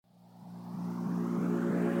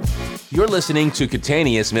You're listening to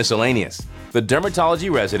Cutaneous Miscellaneous, the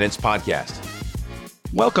Dermatology Residents Podcast.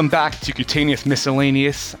 Welcome back to Cutaneous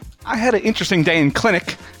Miscellaneous. I had an interesting day in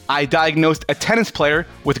clinic. I diagnosed a tennis player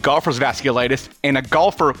with golfer's vasculitis and a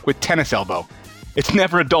golfer with tennis elbow. It's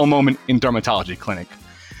never a dull moment in dermatology clinic.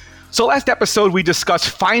 So last episode, we discussed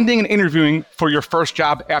finding and interviewing for your first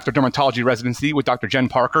job after dermatology residency with Dr. Jen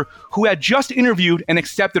Parker, who had just interviewed and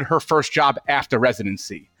accepted her first job after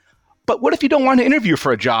residency. But what if you don't want to interview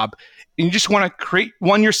for a job and you just want to create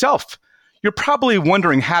one yourself? You're probably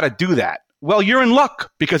wondering how to do that. Well, you're in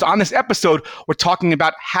luck, because on this episode, we're talking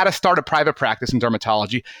about how to start a private practice in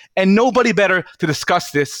dermatology, and nobody better to discuss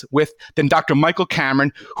this with than Dr. Michael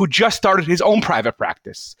Cameron, who just started his own private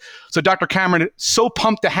practice. So Dr. Cameron, so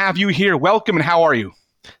pumped to have you here. Welcome, and how are you?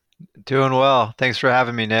 Doing well. Thanks for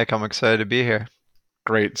having me, Nick. I'm excited to be here.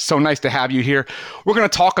 Great. So nice to have you here. We're going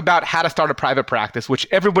to talk about how to start a private practice, which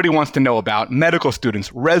everybody wants to know about. Medical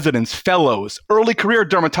students, residents, fellows, early career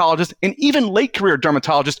dermatologists, and even late career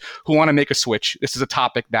dermatologists who want to make a switch. This is a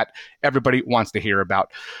topic that everybody wants to hear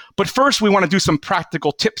about. But first, we want to do some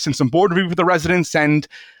practical tips and some board review for the residents. And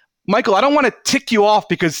Michael, I don't want to tick you off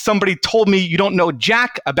because somebody told me you don't know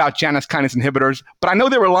jack about Janus kinase inhibitors, but I know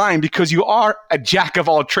they were lying because you are a jack of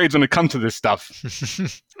all trades when it comes to this stuff.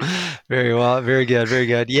 Very well, very good, very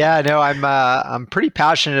good. Yeah, no, I'm pretty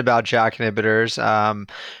passionate about JAK inhibitors,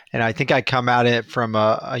 and I think I come at it from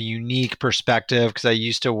a unique perspective because I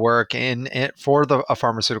used to work for a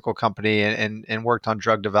pharmaceutical company and worked on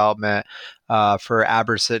drug development for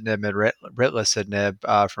abrocitinib and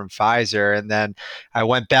ritlecitinib from Pfizer, and then I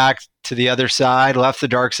went back to the other side, left the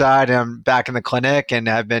dark side, and I'm back in the clinic and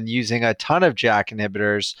have been using a ton of JAK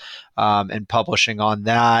inhibitors and publishing on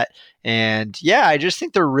that. And yeah, I just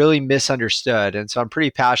think they're really misunderstood. And so I'm pretty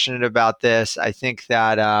passionate about this. I think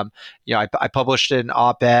that, I published an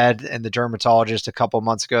op-ed in the Dermatologist a couple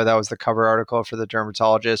months ago. That was the cover article for the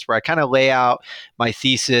Dermatologist, where I kind of lay out my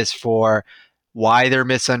thesis for why they're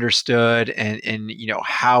misunderstood and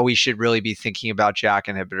how we should really be thinking about JAK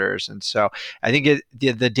inhibitors. And so I think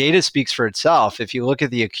the data speaks for itself. If you look at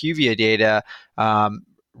the IQVIA data,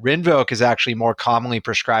 Rinvoq is actually more commonly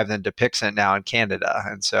prescribed than Dupixent now in Canada.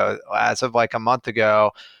 And so as of like a month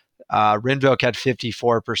ago, Rinvoq had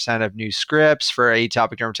 54% of new scripts for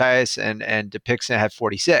atopic dermatitis and Dupixent had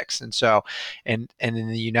 46. And so, and in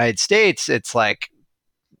the United States, it's like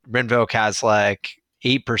Rinvoq has like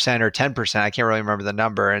 8% or 10%. I can't really remember the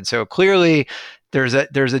number. And so clearly there's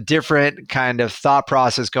a different kind of thought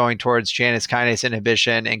process going towards Janus kinase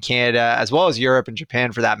inhibition in Canada, as well as Europe and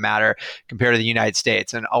Japan for that matter, compared to the United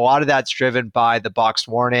States. And a lot of that's driven by the boxed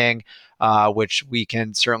warning, which we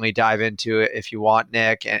can certainly dive into if you want,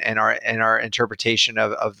 Nick, and our interpretation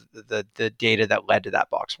of the data that led to that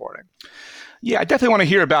box warning. Yeah, I definitely want to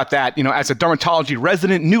hear about that. As a dermatology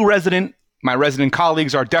resident, new resident, my resident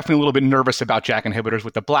colleagues are definitely a little bit nervous about JAK inhibitors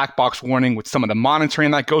with the black box warning, with some of the monitoring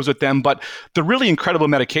that goes with them, but the really incredible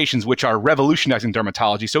medications which are revolutionizing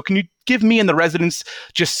dermatology. So can you give me and the residents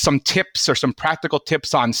just some tips or some practical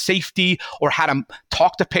tips on safety or how to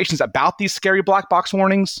talk to patients about these scary black box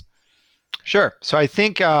warnings? Sure. So I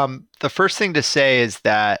think the first thing to say is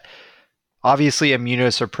that obviously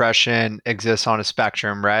immunosuppression exists on a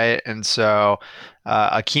spectrum, right? And so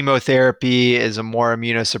a chemotherapy is a more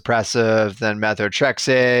immunosuppressive than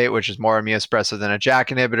methotrexate, which is more immunosuppressive than a JAK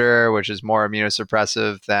inhibitor, which is more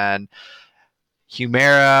immunosuppressive than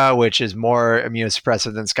Humira, which is more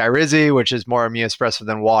immunosuppressive than Skyrizi, which is more immunosuppressive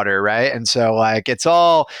than water, right? And so like it's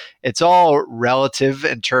all relative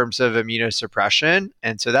in terms of immunosuppression.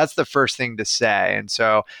 And so that's the first thing to say. And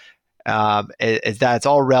so is that it's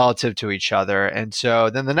all relative to each other. And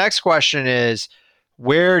so then the next question is,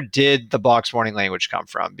 where did the box warning language come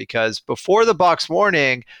from? Because before the box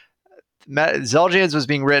warning, Xeljanz was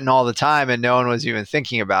being written all the time and no one was even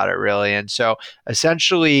thinking about it really. And so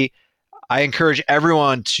essentially, I encourage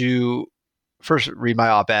everyone to first read my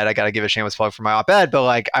op-ed. I got to give a shameless plug for my op-ed, but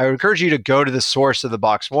like I would encourage you to go to the source of the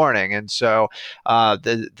box warning. And so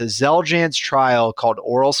the Xeljanz trial called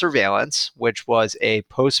Oral Surveillance, which was a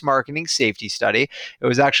post-marketing safety study. It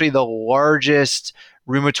was actually the largest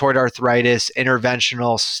rheumatoid arthritis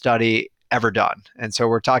interventional study ever done. And so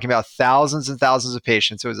we're talking about thousands and thousands of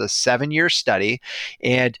patients. It was a 7-year study.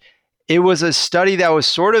 And it was a study that was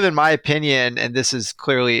sort of, in my opinion, and this is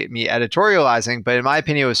clearly me editorializing, but in my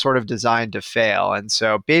opinion, it was sort of designed to fail. And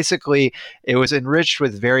so basically, it was enriched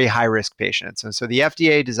with very high-risk patients. And so the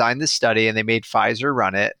FDA designed this study, and they made Pfizer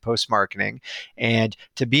run it post-marketing. And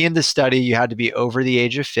to be in the study, you had to be over the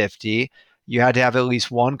age of 50. You had to have at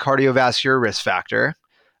least one cardiovascular risk factor.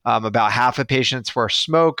 About half of patients were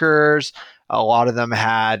smokers. A lot of them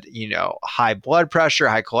had, high blood pressure,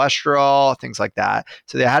 high cholesterol, things like that.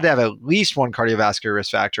 So they had to have at least one cardiovascular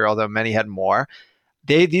risk factor, although many had more.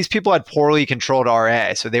 These people had poorly controlled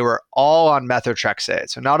RA, so they were all on methotrexate.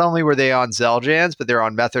 So not only were they on Xeljanz, but they're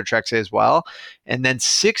on methotrexate as well. And then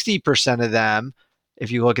 60% of them,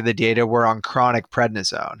 if you look at the data, were on chronic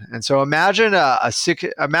prednisone. And so imagine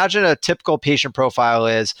a typical patient profile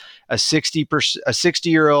is a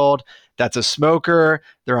 60-year-old that's a smoker.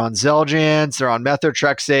 They're on Xeljanz, they're on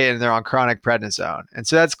methotrexate, and they're on chronic prednisone. And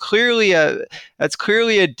so that's clearly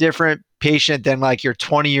a different patient than like your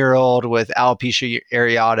 20-year-old with alopecia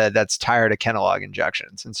areata that's tired of Kenalog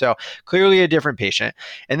injections. And so clearly a different patient.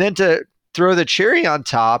 And then to throw the cherry on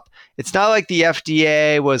top, it's not like the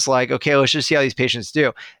FDA was like, okay, let's just see how these patients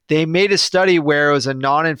do. They made a study where it was a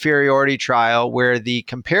non-inferiority trial where the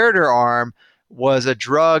comparator arm was a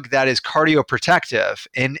drug that is cardioprotective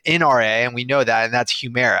in RA, and we know that, and that's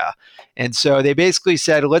Humira. And so they basically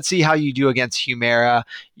said, let's see how you do against Humira.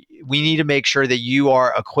 We need to make sure that you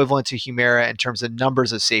are equivalent to Humira in terms of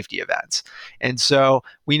numbers of safety events. And so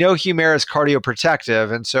we know Humira is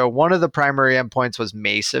cardioprotective. And so one of the primary endpoints was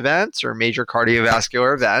MACE events, or major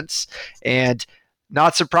cardiovascular events. And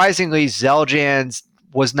not surprisingly, Xeljanz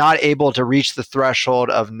was not able to reach the threshold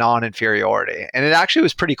of non-inferiority. And it actually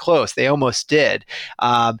was pretty close. They almost did.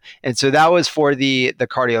 And so that was for the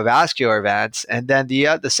cardiovascular events. And then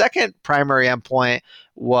the second primary endpoint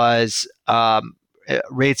was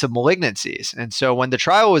rates of malignancies. And so when the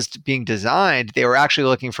trial was being designed, they were actually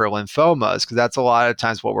looking for lymphomas, because that's a lot of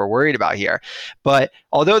times what we're worried about here. But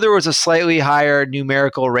although there was a slightly higher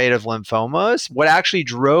numerical rate of lymphomas, what actually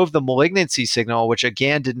drove the malignancy signal, which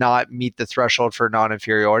again did not meet the threshold for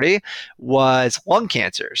non-inferiority, was lung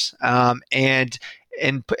cancers. And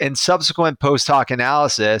in subsequent post hoc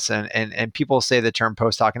analysis, and people say the term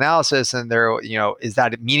post hoc analysis, and they're, is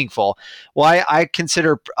that meaningful? Well, I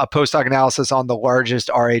consider a post hoc analysis on the largest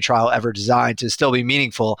RA trial ever designed to still be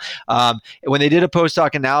meaningful. When they did a post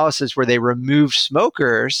hoc analysis where they removed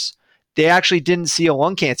smokers, they actually didn't see a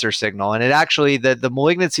lung cancer signal, and it actually, the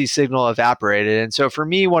malignancy signal evaporated. And so for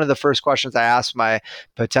me, one of the first questions I ask my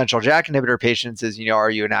potential JAK inhibitor patients is, are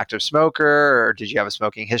you an active smoker, or did you have a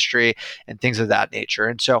smoking history, and things of that nature.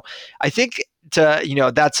 And so I think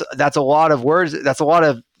that's a lot of words, that's a lot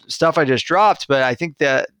of stuff I just dropped, but I think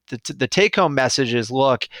that the take-home message is,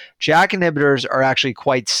 look, JAK inhibitors are actually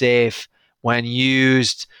quite safe when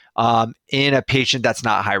used in a patient that's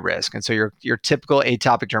not high risk. And so your typical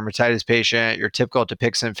atopic dermatitis patient, your typical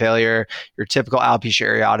Dupixent failure, your typical alopecia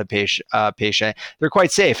areata patient, they're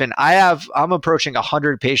quite safe. And I'm approaching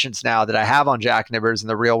 100 patients now that I have on JAK inhibitors in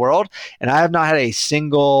the real world, and I have not had a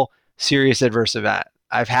single serious adverse event.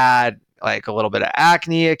 I've had like a little bit of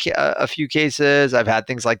acne, a few cases. I've had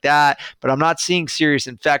things like that, but I'm not seeing serious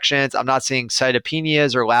infections. I'm not seeing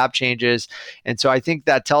cytopenias or lab changes. And so I think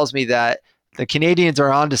that tells me that the Canadians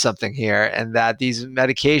are onto something here, and that these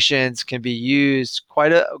medications can be used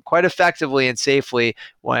quite effectively and safely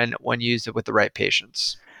when used with the right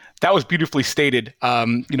patients. That was beautifully stated.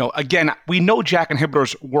 Again, we know JAK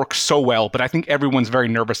inhibitors work so well, but I think everyone's very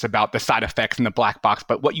nervous about the side effects in the black box.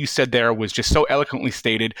 But what you said there was just so eloquently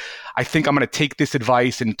stated. I think I'm going to take this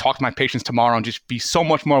advice and talk to my patients tomorrow and just be so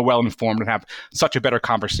much more well-informed and have such a better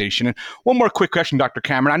conversation. And one more quick question, Dr.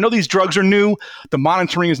 Cameron. I know these drugs are new, the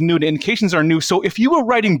monitoring is new, the indications are new. So if you were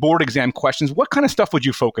writing board exam questions, what kind of stuff would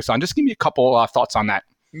you focus on? Just give me a couple thoughts on that.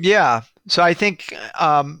 Yeah. So I think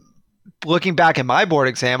looking back at my board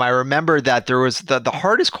exam, I remember that there was the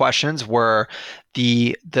hardest questions were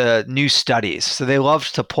the new studies. So they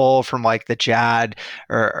loved to pull from like the JAD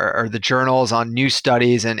or the journals on new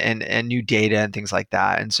studies and new data and things like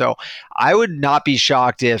that. And so I would not be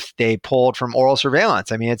shocked if they pulled from oral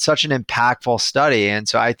surveillance. I mean, it's such an impactful study. And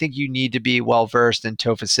so I think you need to be well-versed in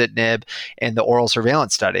tofacitinib and the oral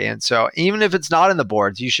surveillance study. And so even if it's not in the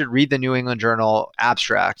boards, you should read the New England Journal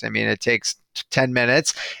abstract. I mean, it takes 10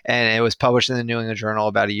 minutes, and it was published in the New England Journal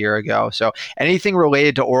about a year ago. So anything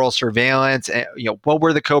related to oral surveillance, what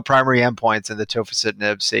were the co-primary endpoints in the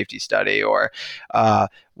tofacitinib safety study, or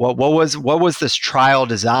what was this trial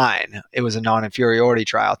design? It was a non-inferiority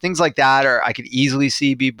trial. Things like that, or I could easily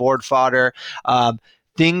see be board fodder.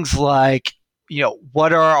 Things like,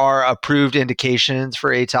 what are our approved indications for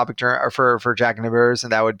atopic derm or for JAK inhibitors?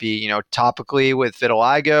 And that would be, topically with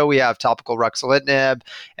vitiligo, we have topical ruxolitinib,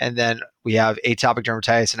 and then we have atopic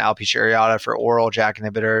dermatitis and alopecia areata for oral JAK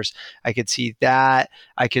inhibitors. I could see that.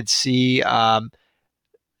 I could see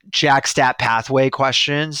JAK-STAT pathway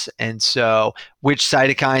questions. And so which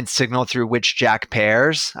cytokines signal through which JAK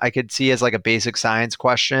pairs, I could see as like a basic science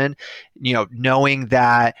question, knowing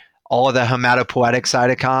that all of the hematopoietic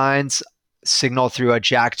cytokines signal through a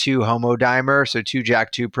JAK2 homodimer, so two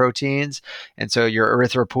JAK2 proteins. And so your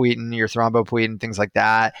erythropoietin, your thrombopoietin, things like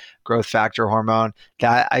that, growth factor hormone,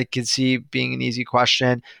 that I could see being an easy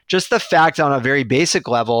question. Just the fact on a very basic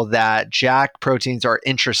level that JAK proteins are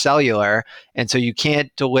intracellular, and so you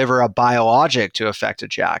can't deliver a biologic to affect a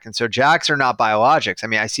JAK. And so JAKs are not biologics. I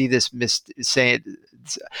mean, I see this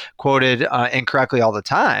quoted incorrectly all the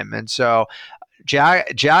time. And so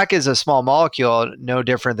JAK is a small molecule, no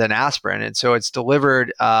different than aspirin, and so it's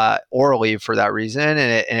delivered orally for that reason,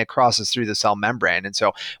 and it crosses through the cell membrane. And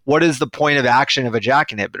so, what is the point of action of a JAK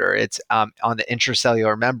inhibitor? It's on the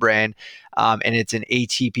intracellular membrane, and it's an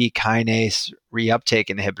ATP kinase reuptake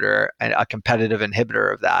inhibitor, and a competitive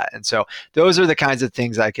inhibitor of that. And so, those are the kinds of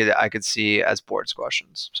things I could see as boards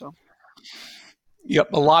questions. So.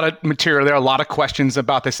 Yep, a lot of material there, a lot of questions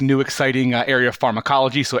about this new exciting area of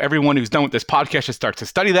pharmacology. So everyone who's done with this podcast should start to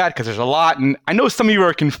study that because there's a lot. And I know some of you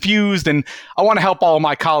are confused, and I want to help all of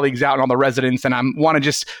my colleagues out and all the residents. And I want to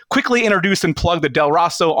just quickly introduce and plug the Del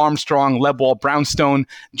Rosso, Armstrong, Lebwall, Brownstone,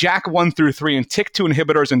 JAK 1 through 3, and TYK2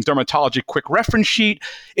 inhibitors and dermatology quick reference sheet.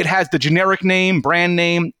 It has the generic name, brand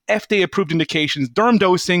name, FDA-approved indications, derm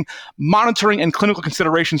dosing, monitoring, and clinical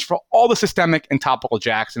considerations for all the systemic and topical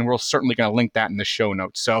JAKs, and we're certainly going to link that in the show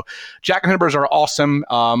notes. So JAK inhibitors are awesome.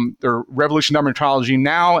 They're revolutioning dermatology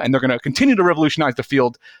now, and they're going to continue to revolutionize the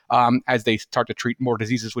field as they start to treat more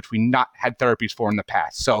diseases which we not had therapies for in the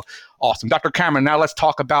past. So awesome. Dr. Cameron, now let's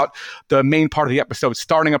talk about the main part of the episode,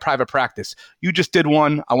 starting a private practice. You just did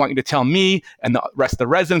one. I want you to tell me and the rest of the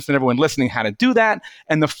residents and everyone listening how to do that.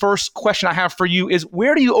 And the first question I have for you is,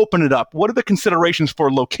 where do you open it up? What are the considerations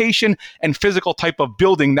for location and physical type of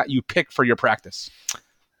building that you pick for your practice?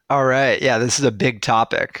 All right. Yeah, this is a big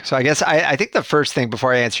topic. So I guess I think the first thing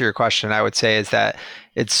before I answer your question, I would say is that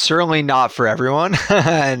it's certainly not for everyone,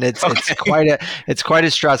 and it's quite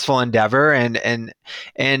a stressful endeavor, and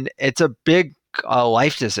it's a big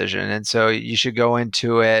life decision, and so you should go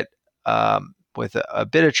into it with a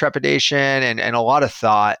bit of trepidation and a lot of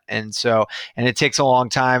thought, and it takes a long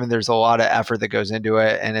time, and there's a lot of effort that goes into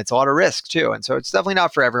it, and it's a lot of risk too, and so it's definitely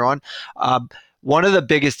not for everyone. One of the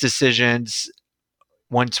biggest decisions.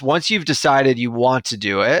 Once you've decided you want to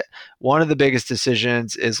do it, one of the biggest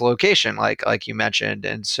decisions is location, like you mentioned.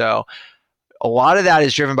 And so a lot of that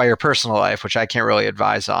is driven by your personal life, which I can't really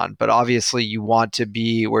advise on. But obviously you want to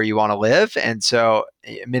be where you want to live. And so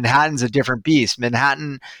Manhattan's a different beast.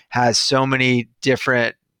 Manhattan has so many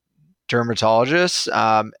different dermatologists.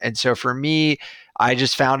 And so for me, I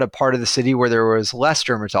just found a part of the city where there was less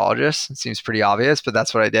dermatologists. It seems pretty obvious, but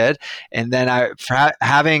that's what I did. And then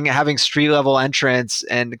having street level entrance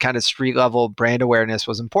and kind of street level brand awareness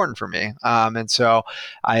was important for me. And so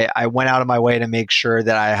I went out of my way to make sure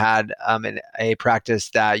that I had a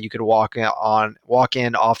practice that you could walk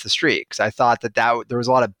in off the street, because I thought that there was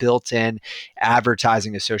a lot of built-in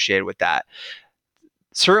advertising associated with that.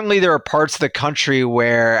 Certainly there are parts of the country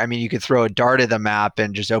where, I mean, you could throw a dart at the map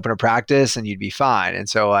and just open a practice and you'd be fine. And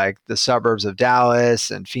so like the suburbs of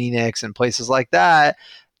Dallas and Phoenix and places like that,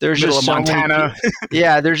 there's Middle just of Montana.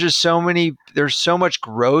 there's so much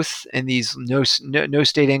growth in these no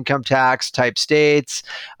state income tax type states.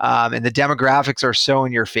 And the demographics are so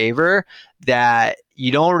in your favor that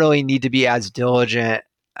you don't really need to be as diligent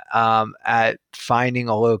at finding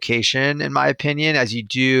a location, in my opinion, as you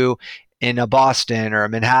do in a Boston or a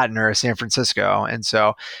Manhattan or a San Francisco. And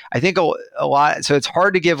so I think a lot, so it's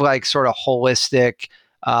hard to give like sort of holistic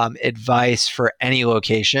advice for any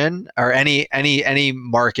location or any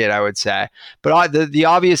market, I would say. But the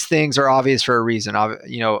obvious things are obvious for a reason.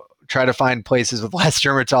 Try to find places with less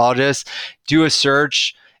dermatologists, do a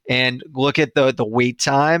search and look at the wait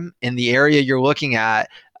time in the area you're looking at,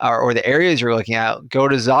 or the areas you're looking at. Go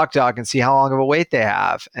to ZocDoc and see how long of a wait they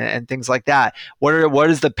have and things like that. What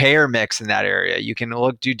is the payer mix in that area? You can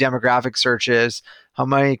do demographic searches. How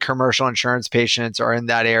many commercial insurance patients are in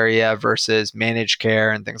that area versus managed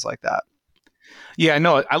care and things like that. Yeah,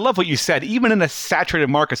 no, I love what you said. Even in a saturated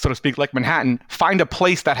market, so to speak, like Manhattan, find a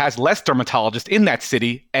place that has less dermatologists in that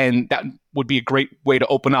city, and that would be a great way to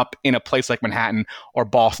open up in a place like Manhattan or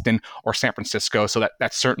Boston or San Francisco. So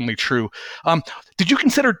that's certainly true. Did you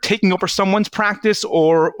consider taking over someone's practice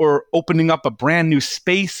or opening up a brand new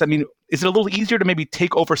space? I mean, is it a little easier to maybe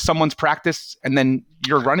take over someone's practice and then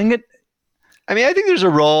you're running it? I mean, I think there's a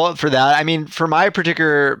role for that. I mean, for my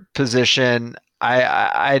particular position,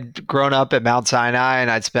 I'd grown up at Mount Sinai, and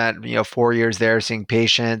I'd spent 4 years there seeing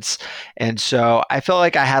patients, and so I felt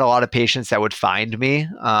like I had a lot of patients that would find me.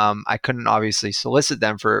 I couldn't obviously solicit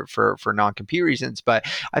them for non-compete reasons, but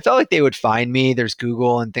I felt like they would find me. There's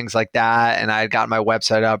Google and things like that, and I had gotten my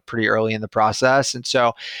website up pretty early in the process, and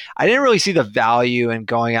so I didn't really see the value in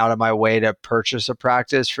going out of my way to purchase a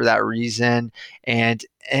practice for that reason. And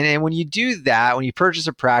when you do that, when you purchase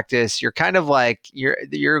a practice, you're kind of like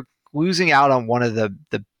you're losing out on one of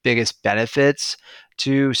the biggest benefits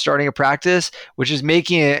to starting a practice, which is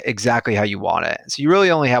making it exactly how you want it. So you really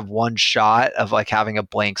only have one shot of like having a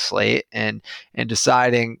blank slate and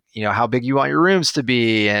deciding, how big you want your rooms to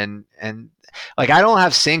be. And like, I don't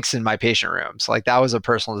have sinks in my patient rooms. Like, that was a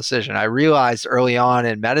personal decision. I realized early on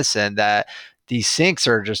in medicine that these sinks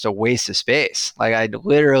are just a waste of space. Like, I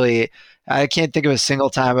can't think of a single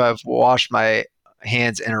time I've washed my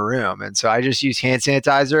hands in a room. And so I just use hand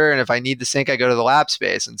sanitizer. And if I need the sink, I go to the lab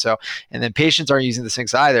space. And then patients aren't using the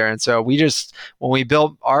sinks either. And so when we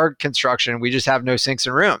built our construction, we just have no sinks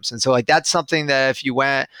in rooms. And so like, that's something that it's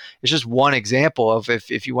just one example of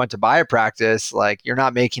if you went to buy a practice, like, you're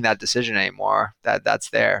not making that decision anymore.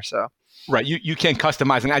 That's there. So. Right. You can't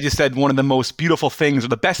customize. And I just said one of the most beautiful things or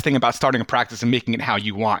the best thing about starting a practice and making it how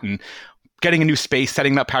you want and getting a new space,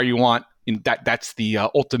 setting it up how you want. And that's the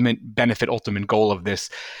ultimate benefit, ultimate goal of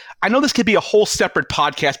this. I know this could be a whole separate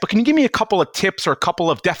podcast, but can you give me a couple of tips or a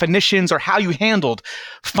couple of definitions or how you handled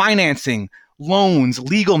financing, loans,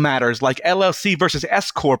 legal matters like LLC versus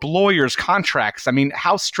S Corp, lawyers, contracts? I mean,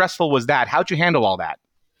 how stressful was that? How'd you handle all that?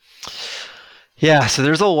 Yeah, so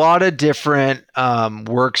there's a lot of different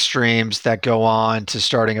work streams that go on to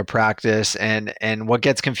starting a practice, and what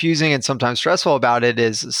gets confusing and sometimes stressful about it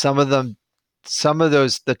is the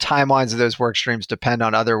timelines of those work streams depend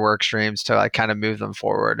on other work streams to like kind of move them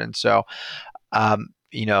forward. And so,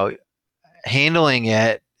 handling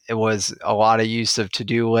it was a lot of use of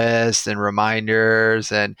to-do lists and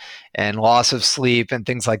reminders and loss of sleep and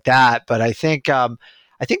things like that. But I think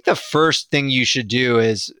the first thing you should do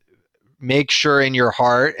is make sure in your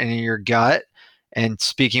heart and in your gut and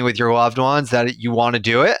speaking with your loved ones that you want to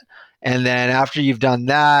do it. And then after you've done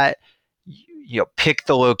that, pick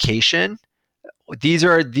the location. These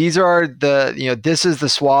are this is the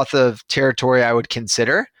swath of territory I would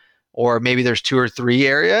consider, or maybe there's 2 or 3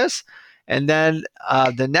 areas. And then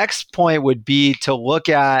the next point would be to look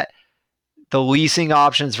at the leasing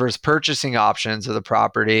options versus purchasing options of the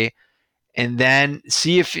property, and then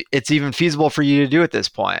see if it's even feasible for you to do at this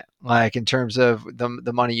point, like in terms of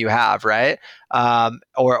the money you have, right?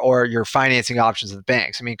 Or your financing options with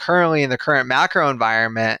banks. I mean, currently in the current macro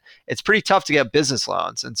environment, it's pretty tough to get business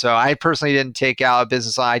loans. And so I personally didn't take out a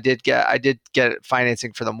business loan. I did get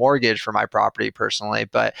financing for the mortgage for my property personally,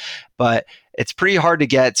 but it's pretty hard to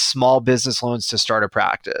get small business loans to start a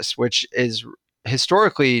practice, which is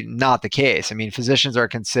historically not the case. I mean, physicians are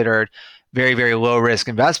considered very, very low risk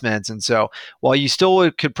investments. And so while you still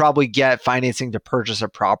could probably get financing to purchase a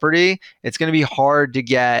property, it's going to be hard to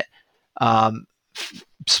get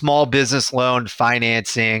small business loan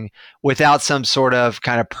financing without some sort of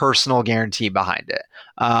kind of personal guarantee behind it.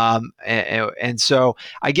 And so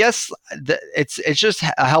I guess it's just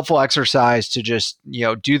a helpful exercise to just,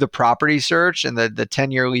 do the property search and the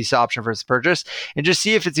 10-year lease option versus purchase, and just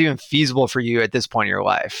see if it's even feasible for you at this point in your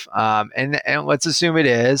life. And let's assume it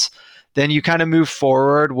is. Then you kind of move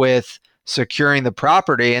forward with securing the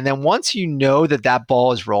property. And then once you know that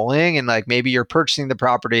ball is rolling, and like maybe you're purchasing the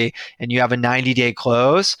property and you have a 90-day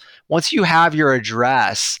close, once you have your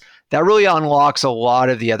address, that really unlocks a lot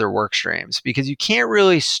of the other work streams, because you can't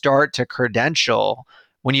really start to credential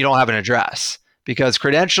when you don't have an address, because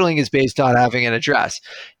credentialing is based on having an address.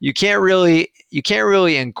 You can't really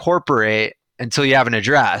incorporate until you have an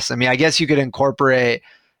address. I mean, I guess you could incorporate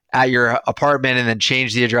at your apartment and then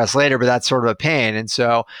change the address later, but that's sort of a pain. And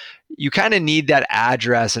so you kind of need that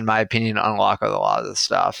address, in my opinion, to unlock a lot of this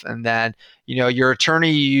stuff. And then, your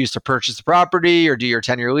attorney you use to purchase the property or do your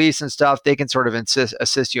 10-year lease and stuff, they can sort of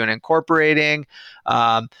assist you in incorporating.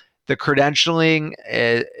 The credentialing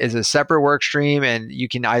is a separate work stream, and you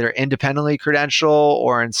can either independently credential,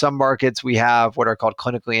 or in some markets, we have what are called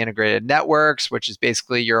clinically integrated networks, which is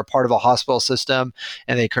basically you're a part of a hospital system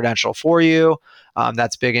and they credential for you.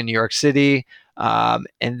 That's big in New York City. And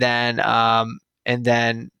then I'm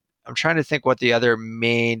trying to think what the other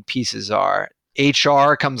main pieces are.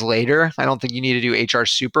 HR comes later. I don't think you need to do HR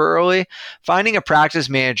super early. Finding a practice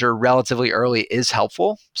manager relatively early is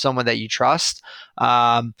helpful, someone that you trust.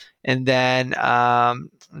 And then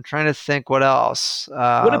I'm trying to think what else.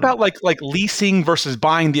 What about like leasing versus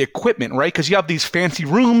buying the equipment, right? Because you have these fancy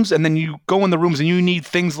rooms, and then you go in the rooms and you need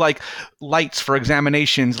things like lights for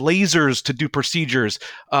examinations, lasers to do procedures.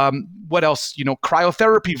 What else?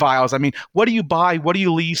 Cryotherapy vials. I mean, what do you buy? What do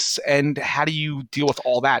you lease? And how do you deal with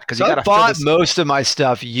all that? Because So you I got to fill bought this. most of my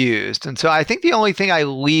stuff used, and so I think the only thing I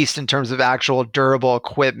leased in terms of actual durable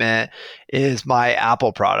equipment is my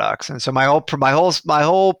Apple products. And so my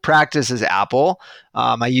whole practice is Apple.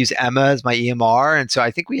 I use Emma as my EMR, and so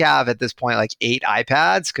I think we have at this point like 8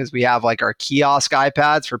 iPads because we have like our kiosk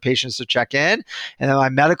iPads for patients to check in, and then my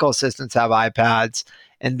medical assistants have iPads,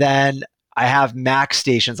 and then I have Mac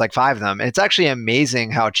stations, like 5 of them. And it's actually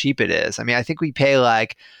amazing how cheap it is. I mean, I think we pay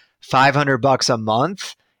like $500 a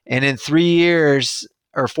month, and in 3 years,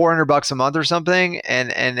 or $400 a month or something,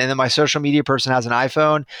 and then my social media person has an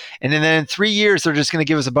iPhone, and then in 3 years they're just going to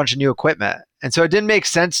give us a bunch of new equipment. And so it didn't make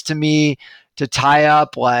sense to me to tie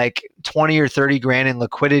up like 20 or 30 grand in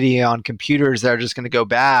liquidity on computers that are just going to go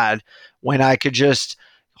bad when I could just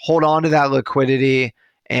hold on to that liquidity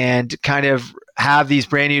and kind of have these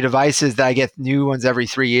brand new devices that I get new ones every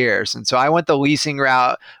 3 years. And so I went the leasing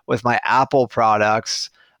route with my Apple products.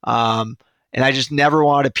 And I just never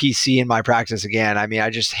wanted a PC in my practice again. I mean, I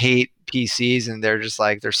just hate PCs, and they're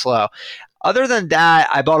slow. Other than that,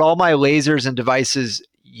 I bought all my lasers and devices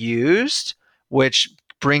used, which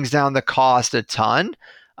brings down the cost a ton.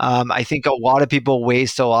 I think a lot of people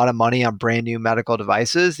waste a lot of money on brand new medical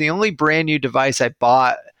devices. The only brand new device I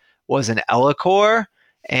bought was an Elocore.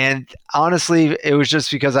 And honestly, it was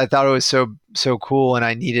just because I thought it was so cool and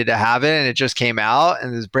I needed to have it, and it just came out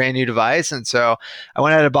and this brand new device. And so I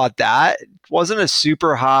went ahead and bought that. It wasn't a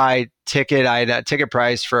super high ticket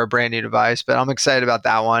price for a brand new device, but I'm excited about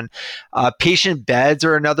that one. Patient beds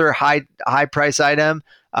are another high price item.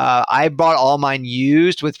 I bought all mine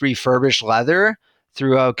used with refurbished leather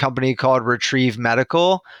through a company called Retrieve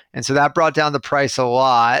Medical, and so that brought down the price a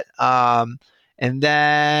lot. And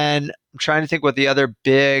then I'm trying to think what the other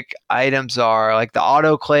big items are. Like the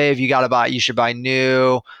autoclave, you should buy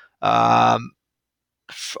new.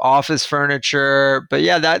 Office furniture, but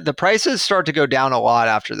yeah, that the prices start to go down a lot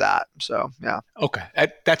after that. So yeah. Okay,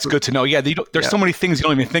 that's good to know. Yeah, there's so many things you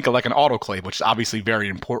don't even think of, like an autoclave, which is obviously very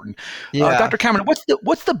important. Yeah. Dr. Cameron,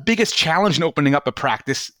 what's the biggest challenge in opening up a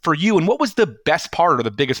practice for you, and what was the best part or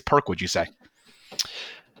the biggest perk, would you say?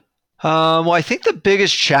 Well, I think the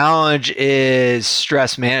biggest challenge is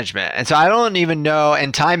stress management. And so I don't even know,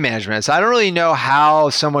 and time management. So I don't really know how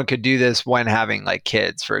someone could do this when having like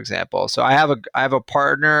kids, for example. So I have a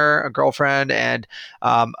partner, a girlfriend, and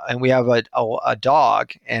we have a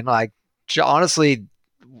dog. And like, honestly,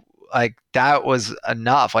 like that was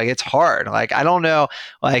enough. Like it's hard. Like, I don't know,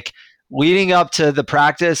 like leading up to the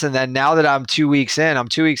practice, and then now that I'm 2 weeks in, I'm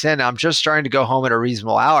just starting to go home at a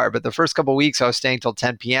reasonable hour. But the first couple of weeks I was staying till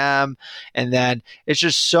 10 p.m. And then it's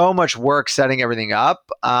just so much work setting everything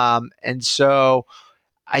up. And so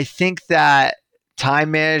I think that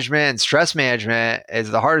time management and stress management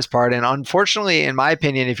is the hardest part. And unfortunately, in my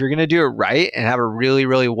opinion, if you're going to do it right and have a really,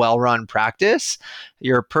 really well-run practice,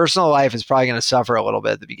 your personal life is probably going to suffer a little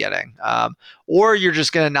bit at the beginning. Or you're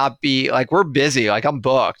just going to not be like, we're busy, like I'm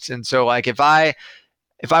booked. And so like, if I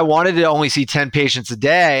wanted to only see 10 patients a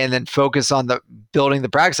day and then focus on the building the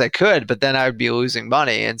practice, I could, but then I would be losing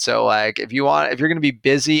money. And so like, if you're going to be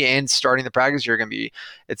busy and starting the practice,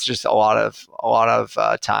 it's just a lot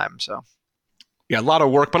of time. So. Yeah, a lot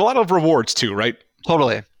of work, but a lot of rewards too, right?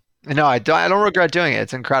 Totally. No, I don't regret doing it.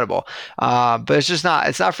 It's incredible. But it's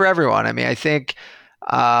not for everyone. I mean, I think,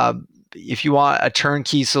 if you want a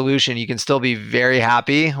turnkey solution, you can still be very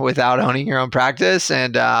happy without owning your own practice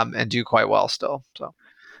and do quite well still. So.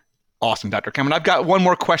 Awesome, Dr. Cameron. I've got one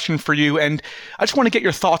more question for you, and I just want to get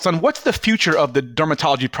your thoughts on what's the future of the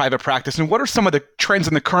dermatology private practice, and what are some of the trends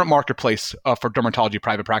in the current marketplace for dermatology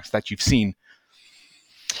private practice that you've seen?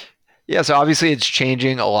 Yeah, so obviously it's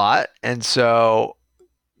changing a lot, and so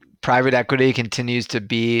private equity continues to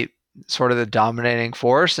be sort of the dominating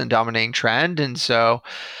force and dominating trend, and so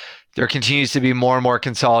there continues to be more and more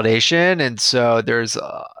consolidation, and so there's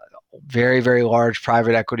very, very large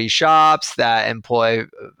private equity shops that employ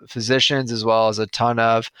physicians as well as a ton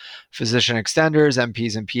of physician extenders,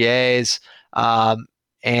 MPs and PAs.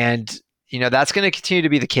 And, that's going to continue to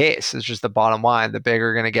be the case. It's just the bottom line. The bigger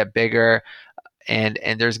are going to get bigger. And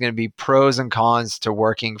there's going to be pros and cons to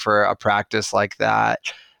working for a practice like that.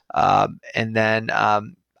 And then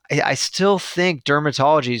I still think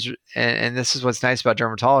dermatology is, and this is what's nice about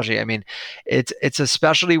dermatology. I mean, it's a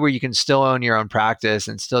specialty where you can still own your own practice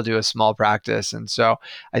and still do a small practice. And so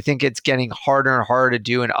I think it's getting harder and harder to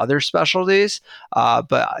do in other specialties.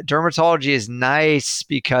 But dermatology is nice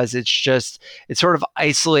because it's sort of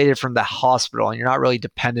isolated from the hospital, and you're not really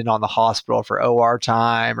dependent on the hospital for OR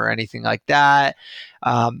time or anything like that.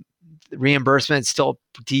 Reimbursement is still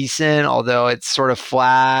decent, although it's sort of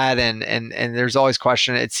flat, and there's always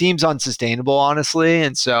question. It seems unsustainable, honestly,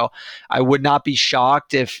 and so I would not be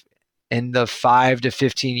shocked if in the 5 to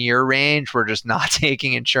 15 year range we're just not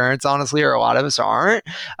taking insurance, honestly, or a lot of us aren't.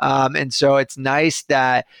 And so it's nice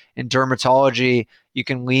that in dermatology you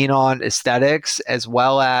can lean on aesthetics as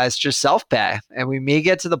well as just self-pay, and we may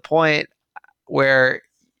get to the point where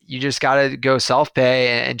you just got to go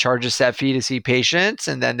self-pay and charge a set fee to see patients,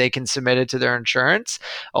 and then they can submit it to their insurance.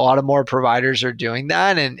 A lot of more providers are doing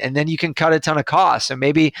that, and then you can cut a ton of costs. So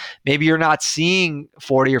maybe you're not seeing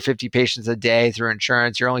 40 or 50 patients a day through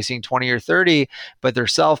insurance. You're only seeing 20 or 30, but they're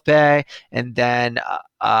self-pay, and then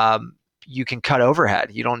you can cut overhead.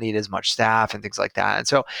 You don't need as much staff and things like that. And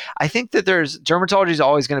so I think that dermatology is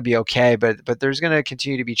always going to be okay, but there's going to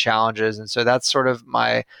continue to be challenges. And so that's sort of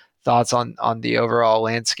my thoughts on the overall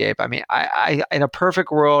landscape. I mean, I in a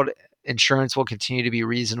perfect world, insurance will continue to be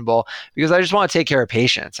reasonable because I just want to take care of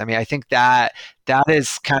patients. I mean, I think that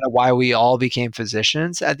is kind of why we all became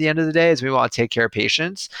physicians at the end of the day, is we want to take care of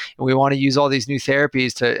patients, and we want to use all these new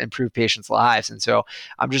therapies to improve patients' lives. And so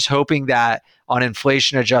I'm just hoping that on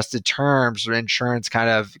inflation adjusted terms, insurance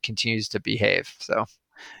kind of continues to behave. So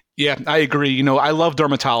yeah, I agree. I love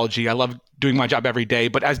dermatology. I love doing my job every day.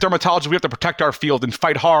 But as dermatologists, we have to protect our field and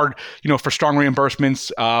fight hard, for strong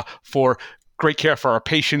reimbursements, for great care for our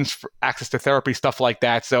patients, for access to therapy, stuff like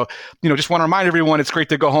that. So, just want to remind everyone, it's great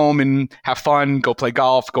to go home and have fun, go play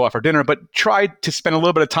golf, go out for dinner, but try to spend a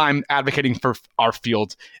little bit of time advocating for our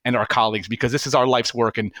field and our colleagues, because this is our life's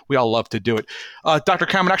work and we all love to do it. Dr.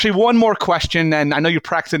 Cameron, actually one more question. And I know you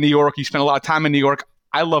practice in New York. You spent a lot of time in New York.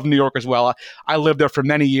 I love New York as well. I lived there for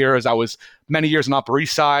many years. I was many years on Upper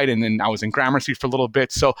East Side, and then I was in Gramercy for a little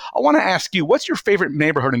bit. So I want to ask you, what's your favorite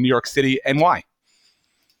neighborhood in New York City and why?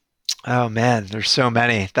 Oh man, there's so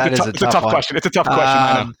many. It's a tough question. It's a tough question.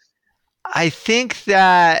 I know. I think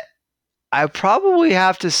that I probably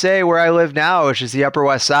have to say where I live now, which is the Upper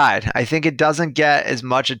West Side. I think it doesn't get as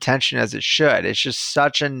much attention as it should. It's just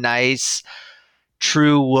such a nice,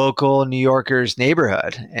 true local New Yorkers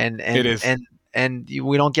neighborhood, and it is. And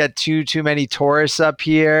we don't get too many tourists up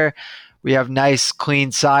here. We have nice,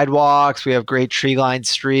 clean sidewalks. We have great tree-lined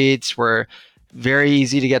streets. We're very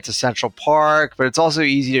easy to get to Central Park, but it's also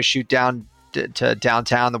easy to shoot down to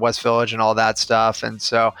downtown, the West Village, and all that stuff. And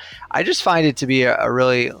so I just find it to be a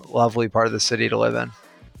really lovely part of the city to live in.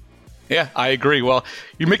 Yeah, I agree. Well,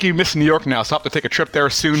 you're making me miss New York now, so I'll have to take a trip there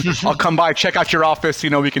soon. I'll come by, check out your office.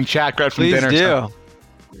 We can chat, grab some dinner. Please do. So.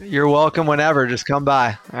 You're welcome whenever. Just come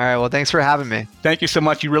by. All right. Well, thanks for having me. Thank you so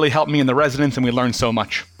much. You really helped me and the residents, and we learned so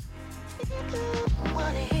much.